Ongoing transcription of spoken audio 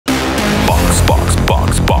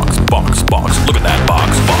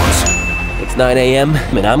9 a.m.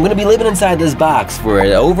 and I'm gonna be living inside this box for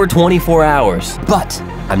over 24 hours. But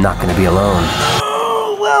I'm not gonna be alone.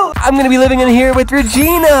 Whoa! I'm gonna be living in here with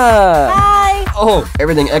Regina! Hi! Oh,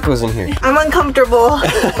 everything echoes in here. I'm uncomfortable.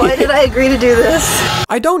 Why did I agree to do this?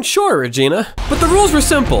 I don't sure, Regina. But the rules were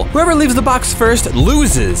simple. Whoever leaves the box first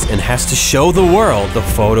loses and has to show the world the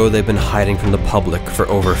photo they've been hiding from the public for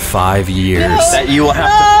over 5 years. No. That you will have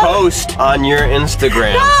to post on your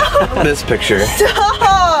Instagram. No. This picture.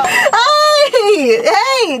 Stop!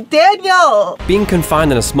 Hey, Daniel! Being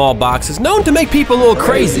confined in a small box is known to make people a little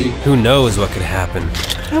crazy. Who knows what could happen?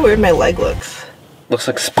 How weird my leg looks. Looks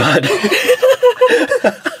like Spud.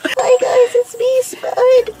 Hi guys, it's me,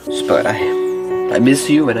 Spud. Spud, I miss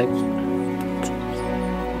you and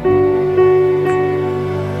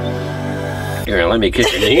You're gonna let me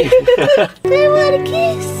kiss your knee? I want a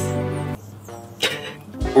kiss.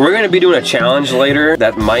 We're gonna be doing a challenge later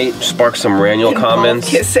that might spark some Raniel comments.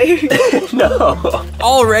 Kissing? No.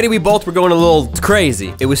 Already we both were going a little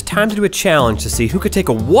crazy. It was time to do a challenge to see who could take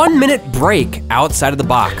a 1-minute break outside of the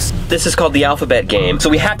box. This is called the alphabet game. So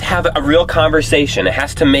we have to have a real conversation. It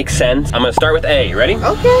has to make sense. I'm gonna start with A. Ready?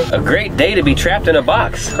 Okay. A great day to be trapped in a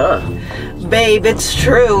box, huh? Babe, it's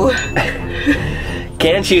true.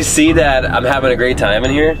 Can't you see that I'm having a great time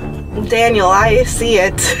in here? Daniel, I see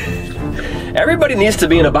it. Everybody needs to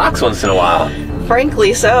be in a box once in a while.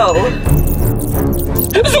 Frankly so.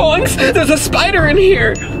 Zoinks! There's a spider in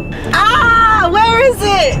here! Ah! Where is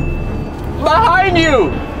it? Behind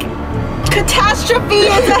you! Catastrophe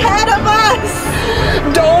is ahead of us!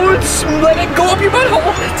 Don't let it go up your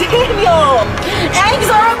butthole! Daniel! Eggs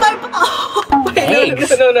are on my... Oh, wait, eggs?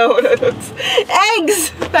 No.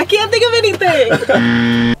 Eggs! I can't think of anything!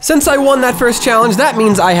 Since I won that first challenge, that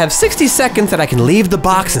means I have 60 seconds that I can leave the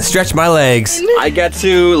box and stretch my legs. I get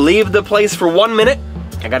to leave the place for 1 minute.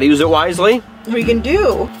 I gotta use it wisely. What are you gonna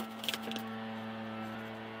do?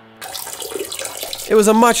 It was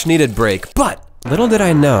a much needed break, but little did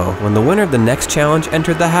I know, when the winner of the next challenge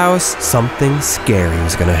entered the house, something scary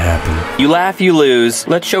was gonna happen. You laugh, you lose.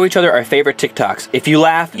 Let's show each other our favorite TikToks. If you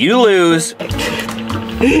laugh, you lose.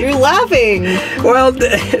 You're laughing. Well,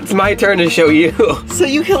 it's my turn to show you. So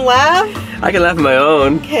you can laugh? I can laugh on my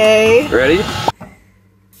own. Okay. Ready?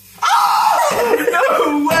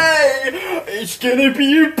 No way! It's gonna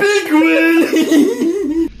be a big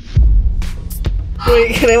one!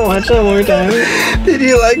 Wait, can I watch that one more time? Did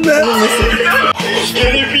you like that? It's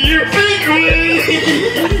gonna be a big one!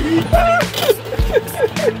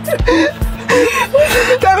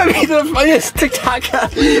 That would be the funniest TikTok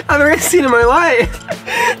I've ever seen in my life.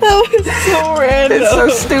 That was so random. It's so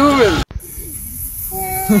stupid.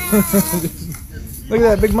 Look at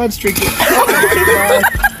that big mud streak.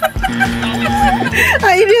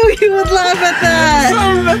 I knew you would laugh at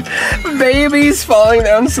that. Some babies falling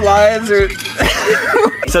down slides or...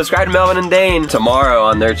 Subscribe to Melvin and Dane tomorrow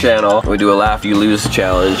on their channel. We do a laugh you lose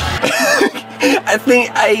challenge. I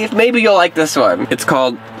think maybe you'll like this one. It's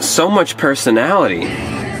called So Much Personality.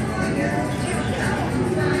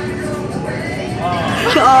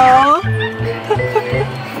 Aww.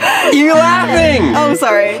 You laughing? Oh,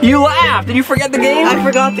 sorry. You laughed. Did you forget the game? I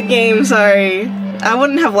forgot the game, sorry. I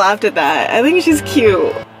wouldn't have laughed at that. I think she's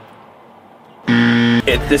cute.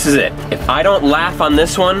 This is it. If I don't laugh on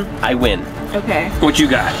this one, I win. Okay. What you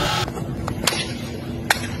got?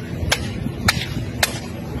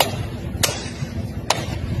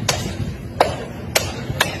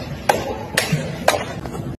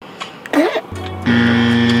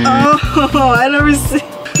 Oh, I never see.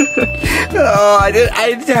 Oh, I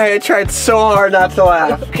tried so hard not to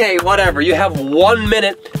laugh. Okay, whatever. You have 1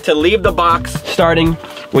 minute to leave the box, starting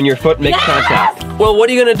when your foot makes contact. Well, what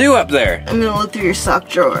are you gonna do up there? I'm gonna look through your sock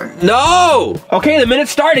drawer. No! Okay, the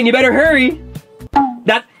minute's starting. You better hurry.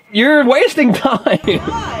 You're wasting time.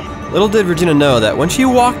 Little did Regina know that when she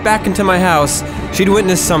walked back into my house, she'd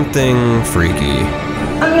witness something freaky.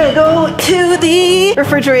 I'm gonna go to the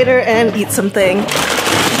refrigerator and eat something.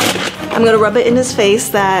 I'm gonna rub it in his face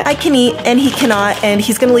that I can eat and he cannot, and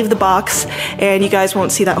he's gonna leave the box, and you guys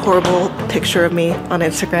won't see that horrible picture of me on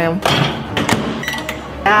Instagram.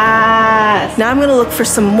 Yes. Now I'm gonna look for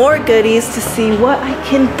some more goodies to see what I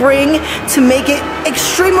can bring to make it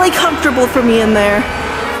extremely comfortable for me in there.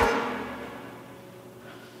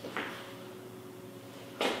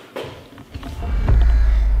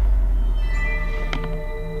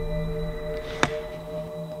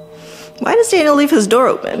 Why does Daniel leave his door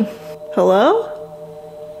open? Hello?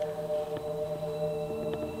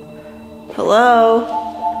 Hello?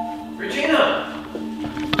 Regina!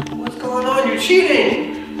 What's going on? You're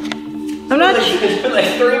cheating! I'm not. It's been like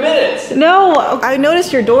 3 minutes. No, I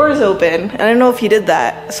noticed your door is open, and I don't know if you did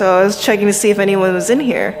that. So I was checking to see if anyone was in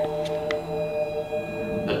here.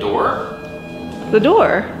 The door? The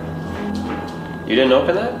door. You didn't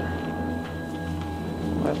open that?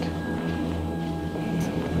 What?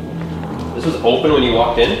 This was open when you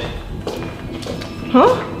walked in?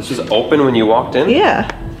 Huh? This was open when you walked in? Yeah.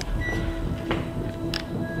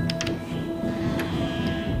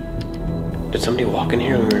 Did somebody walk in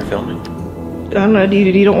here when we were filming? I don't know.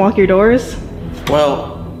 You don't lock your doors?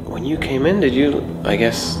 Well, when you came in, did you? I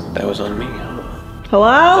guess that was on me.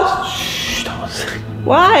 Hello? Shh, don't say.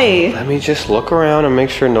 Why? Let me just look around and make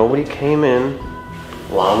sure nobody came in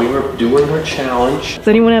while we were doing our challenge. Does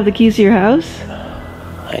anyone have the keys to your house?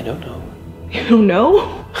 I don't know. You don't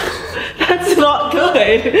know? That's not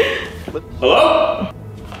good. Hello?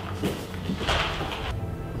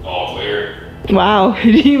 All clear. Wow.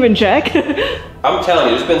 Did you even check? I'm telling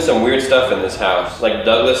you, there's been some weird stuff in this house. Like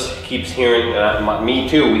Douglas keeps hearing, me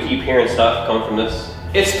too, we keep hearing stuff coming from this.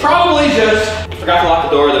 It's probably just, forgot to lock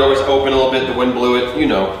the door was open a little bit, the wind blew it, you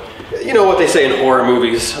know. You know what they say in horror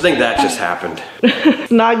movies. I think that just happened.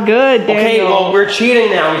 It's not good, Daniel. Okay, well, we're cheating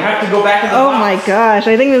now. We have to go back in the box. my gosh,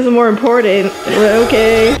 I think this is more important.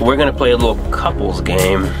 Okay. We're gonna play a little couples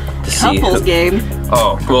game to see game?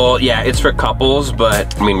 Oh, well, yeah, it's for couples,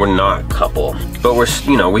 but I mean, we're not a couple. But we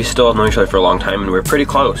still have known each other for a long time, and we're pretty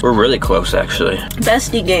close. We're really close, actually.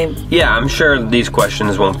 Bestie game. Yeah, I'm sure these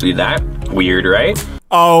questions won't be that weird, right?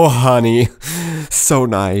 Oh, honey. So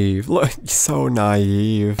naive. Look, so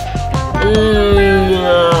naive.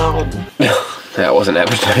 That wasn't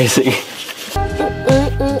appetizing.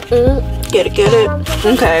 Get it.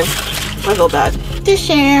 Okay. I feel bad. To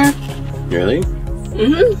share. Really?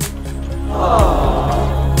 Mm-hmm.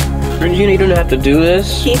 Regina, you don't have to do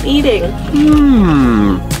this. Keep eating.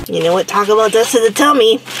 You know what? Talk about this to the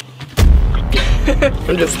tummy.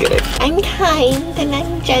 I'm just kidding. I'm kind and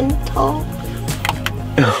I'm gentle.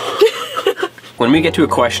 When we get to a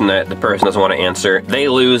question that the person doesn't want to answer, they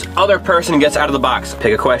lose. Other person gets out of the box.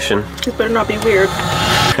 Pick a question. This better not be weird.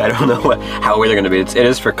 I don't know how weird they're gonna be. It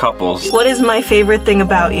is for couples. What is my favorite thing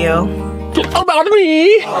about you? About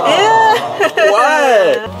me?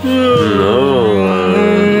 What? No.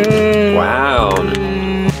 Wow.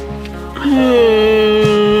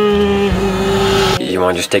 You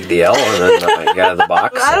want to just take the L and then get out of the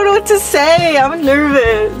box? I don't know what to say. I'm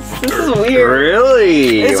nervous. This is weird.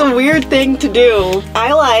 Really? It's a weird thing to do.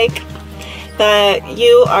 I like that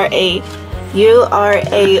you are a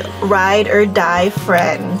ride or die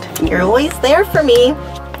friend. You're always there for me.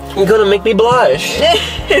 You're gonna make me blush.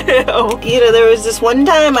 You know, there was this one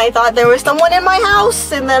time I thought there was someone in my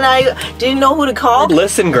house and then I didn't know who to call.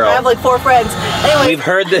 Listen, girl. I have like 4 friends. Anyway. We've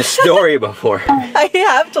heard this story before. I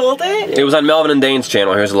have told it. It was on Melvin and Dane's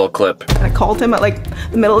channel. Here's a little clip. I called him at like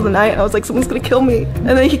the middle of the night. I was like, someone's gonna kill me. And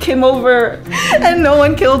then he came over and no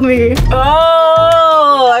one killed me.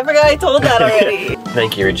 Oh, I forgot I told that already.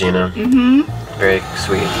 Thank you, Regina. Very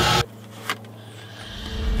sweet.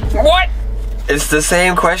 What? It's the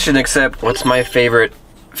same question except what's my favorite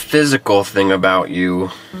physical thing about you?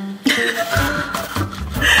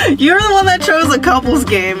 You're the one that chose a couples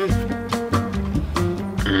game.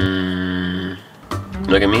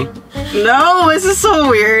 Look at me. No, this is so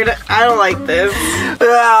weird. I don't like this.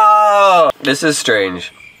 Oh, this is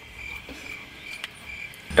strange.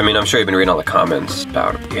 I mean, I'm sure you've been reading all the comments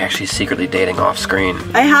about you actually secretly dating off screen.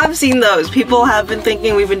 I have seen those. People have been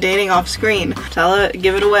thinking we've been dating off screen. Tell it,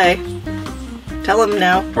 give it away. Tell them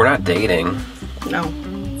now. We're not dating. No.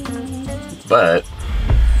 But?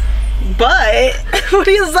 What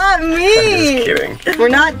does that mean? I'm just kidding. We're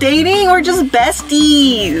not dating, we're just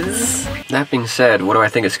besties. That being said, what do I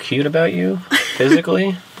think is cute about you,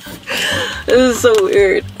 physically? This is so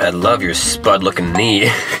weird. I love your spud-looking knee.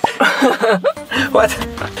 What?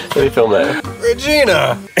 Let me film that.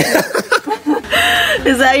 Regina!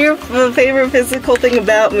 Is that your favorite physical thing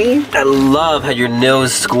about me? I love how your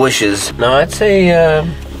nose squishes. No, I'd say, I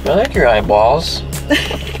like your eyeballs.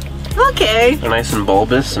 Okay. They're nice and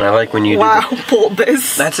bulbous, and I like when you Wow,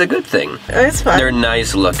 bulbous. That's a good thing. It's fine. They're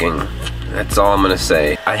nice looking. That's all I'm gonna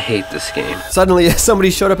say. I hate this game. Suddenly, somebody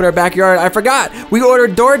showed up in our backyard. I forgot. We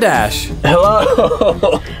ordered DoorDash.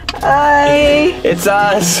 Hello. Hi. It's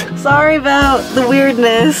us. Sorry about the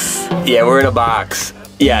weirdness. Yeah, we're in a box.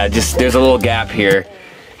 Yeah, just there's a little gap here.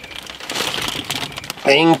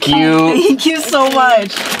 Thank you. Thank you so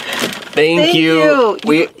much. Thank you.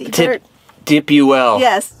 We tip you well.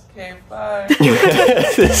 Yes. Okay, bye.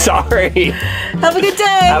 Sorry. Have a good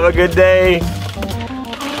day. Have a good day.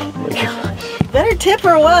 Better tip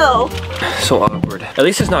her well. So awkward. At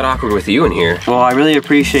least it's not awkward with you in here. Well, I really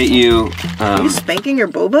appreciate you. Are you spanking your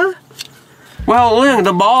boba? Well, look,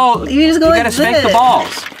 the ball. You just go like gotta spank the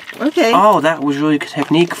balls. Okay. Oh, that was really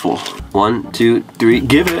techniqueful. 1, 2, 3,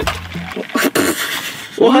 give it.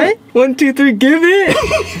 What? 1, 2, 3, give it.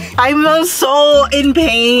 I'm so in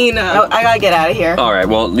pain. I gotta get out of here. All right,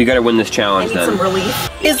 well, you gotta win this I challenge need then. some relief.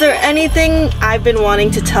 Is there anything I've been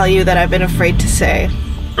wanting to tell you that I've been afraid to say?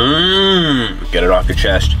 Get it off your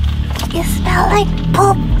chest. You smell like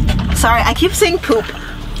poop. Sorry, I keep saying poop.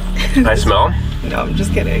 I smell. No, I'm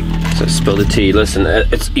just kidding. So spill the tea. Listen,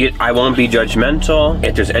 I won't be judgmental.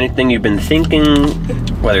 If there's anything you've been thinking,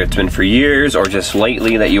 whether it's been for years or just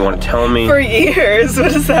lately that you want to tell me. For years?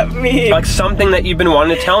 What does that mean? Like something that you've been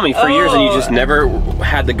wanting to tell me for years and you just never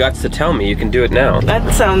had the guts to tell me. You can do it now.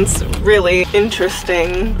 That sounds really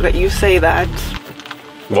interesting that you say that.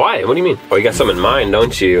 Why? What do you mean? Oh, you got something in mind,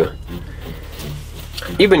 don't you?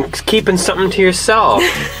 You've been keeping something to yourself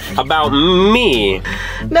about me.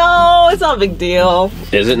 No, it's not a big deal.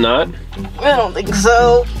 Is it not? I don't think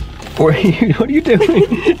so. What are you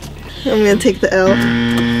doing? I'm gonna take the L.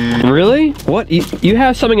 Really? What? You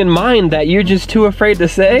have something in mind that you're just too afraid to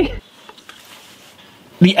say?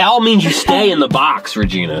 The L means you stay in the box,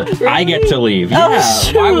 Regina. Really? I get to leave. Yeah.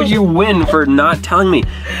 Shoot. Why would you win for not telling me?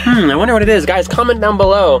 I wonder what it is. Guys, comment down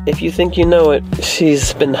below if you think you know it.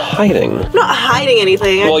 She's been hiding. I'm not hiding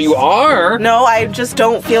anything. Well, you are. No, I just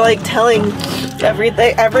don't feel like telling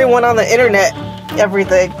everyone on the internet,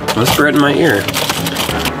 everything. Whisper it in my ear.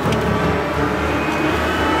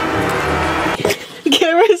 The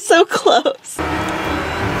camera is so close.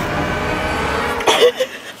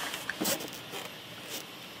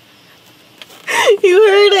 You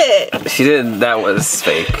heard it. She did. That was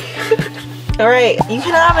fake. All right, you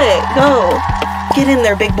can have it. Go. Get in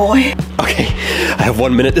there, big boy. Okay, I have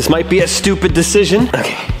 1 minute. This might be a stupid decision.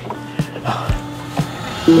 Okay.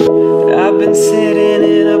 I've been sitting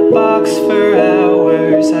in a box for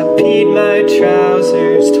hours. I peed my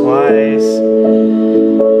trousers twice.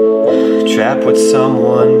 Trapped with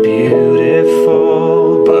someone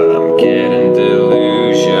beautiful, but I'm getting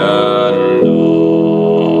delusional.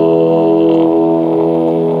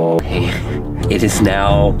 It is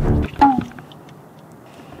now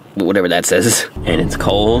whatever that says, and it's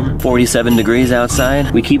cold. 47 degrees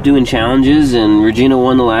outside. We keep doing challenges, and Regina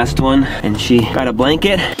won the last one, and she got a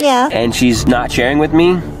blanket. Yeah. And she's not sharing with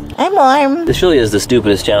me. I'm warm. This really is the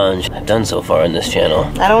stupidest challenge I've done so far on this channel.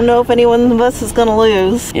 I don't know if anyone of us is gonna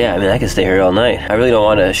lose. Yeah, I mean, I could stay here all night. I really don't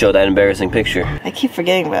want to show that embarrassing picture. I keep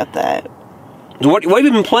forgetting about that. What have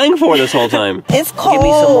you been playing for this whole time? It's cold. Give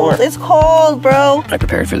me some more. It's cold, bro. I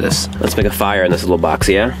prepared for this. Let's make a fire in this little box,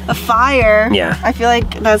 yeah? A fire? Yeah. I feel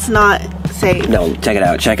like that's not safe. No, check it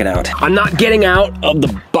out, check it out. I'm not getting out of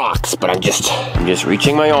the box, but I'm just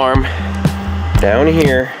reaching my arm down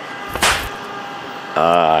here.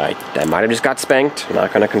 I might have just got spanked. I'm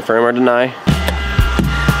not gonna confirm or deny.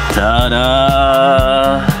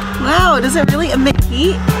 Ta-da! Wow, does it really emit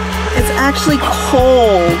heat? It's actually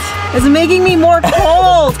cold. It's making me more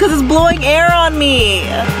cold because it's blowing air on me.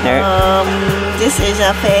 This is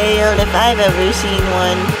a fail if I've ever seen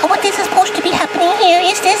one. What is supposed to be happening here?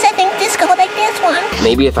 Is this a thing disco like this one?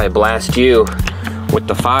 Maybe if I blast you with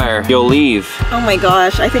the fire, you'll leave. Oh my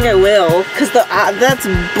gosh, I think I will, because that's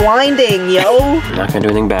blinding, yo. I'm not gonna do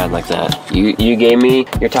anything bad like that. You gave me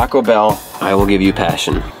your Taco Bell, I will give you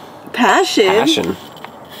passion. Passion? Passion.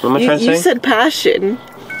 What am I trying to say? You said passion.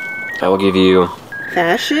 I will give you...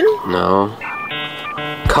 Fashion? No.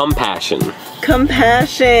 Compassion.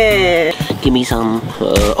 Compassion. Give me some...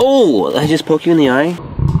 oh! I just poked you in the eye?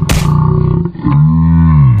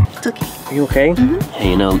 It's okay. Are you okay? Hey,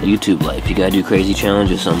 you know, YouTube life, you gotta do crazy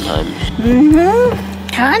challenges sometimes.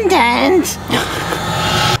 Content.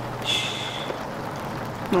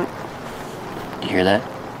 You hear that?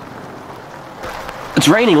 It's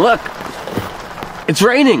raining, look! It's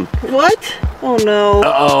raining! What? Oh no.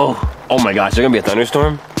 Uh-oh. Oh my gosh, there's gonna be a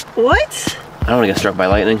thunderstorm? What? I don't wanna get struck by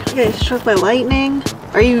lightning. You get struck by lightning?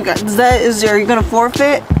 Are you gonna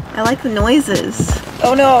forfeit? I like the noises.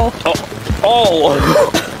 Oh no. Oh!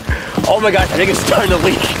 Oh my gosh, I think it's starting to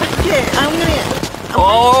leak. Okay, I'm gonna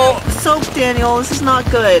soak, Daniel. This is not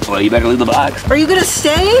good. Well, you better leave the box. Are you gonna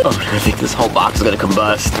stay? Oh, I think this whole box is gonna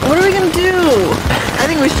combust. What are we gonna do? I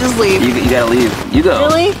think we should just leave. You gotta leave. You go.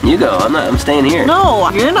 Really? You go. I'm staying here. No,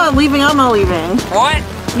 you're not leaving. I'm not leaving. What?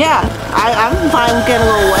 Yeah, I'm fine with getting a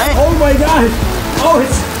little wet. Oh my god! Oh,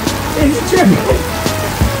 it's dripping!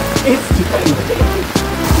 It's dripping!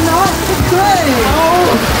 Not good.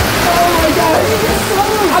 Oh my god!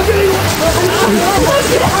 I'm getting wet!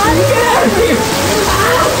 Get out of here!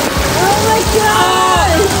 Oh my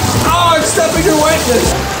god! Oh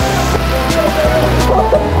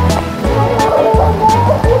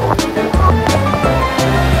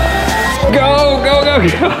Go, go, go,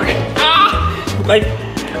 go.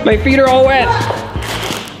 Ah! My feet are all wet.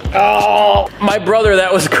 Oh, my brother,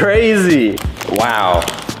 that was crazy. Wow.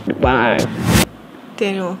 Bye.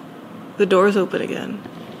 Daniel, the door's open again.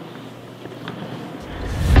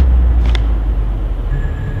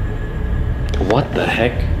 What the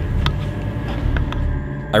heck?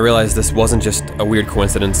 I realized this wasn't just a weird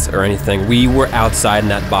coincidence or anything. We were outside in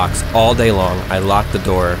that box all day long. I locked the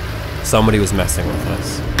door. Somebody was messing with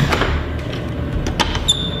us.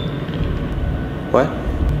 What?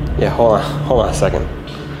 Yeah, hold on a second.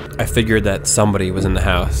 I figured that somebody was in the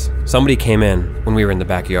house. Somebody came in when we were in the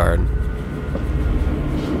backyard.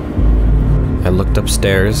 I looked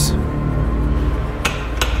upstairs.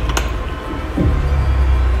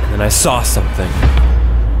 And then I saw something.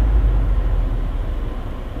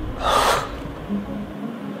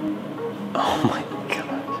 Oh my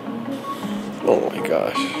god. Oh my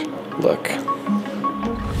gosh. Look.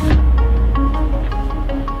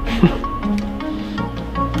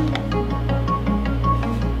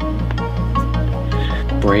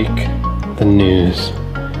 Break the news.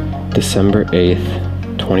 December 8th,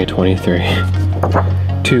 2023.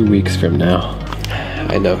 2 weeks from now.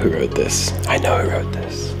 I know who wrote this. I know who wrote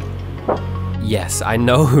this. Yes, I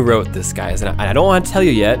know who wrote this, guys, and I don't want to tell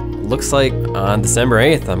you yet. Looks like on December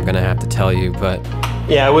 8th I'm gonna have to tell you, but...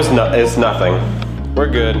 Yeah, it's nothing. We're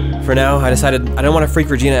good. For now, I decided I don't want to freak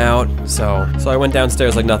Regina out, so I went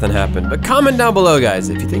downstairs like nothing happened. But comment down below, guys,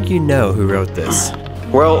 if you think you know who wrote this.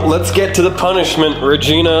 Well, let's get to the punishment,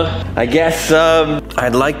 Regina. I guess,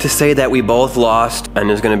 I'd like to say that we both lost, and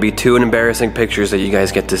there's gonna be 2 embarrassing pictures that you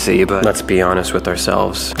guys get to see, but let's be honest with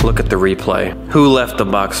ourselves. Look at the replay. Who left the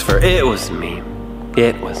box first? It was me.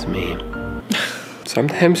 It was me.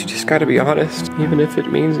 Sometimes you just gotta be honest, even if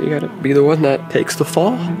it means you gotta be the one that takes the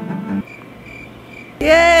fall.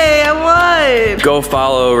 Yay, I won! Go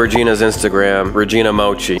follow Regina's Instagram, Regina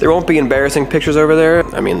Mochi. There won't be embarrassing pictures over there.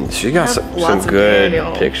 I mean, she got some good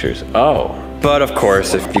pictures. Oh. But of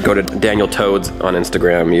course, if you go to Daniel Toads on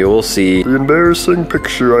Instagram, you will see the embarrassing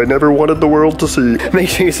picture I never wanted the world to see. Make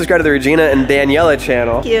sure you subscribe to the Regina and Daniela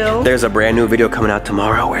channel. Thank you. There's a brand new video coming out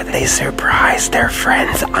tomorrow where they surprise their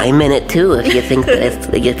friends. I'm in it too if you think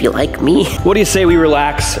that if you like me. What do you say we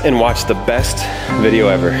relax and watch the best video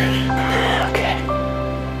ever?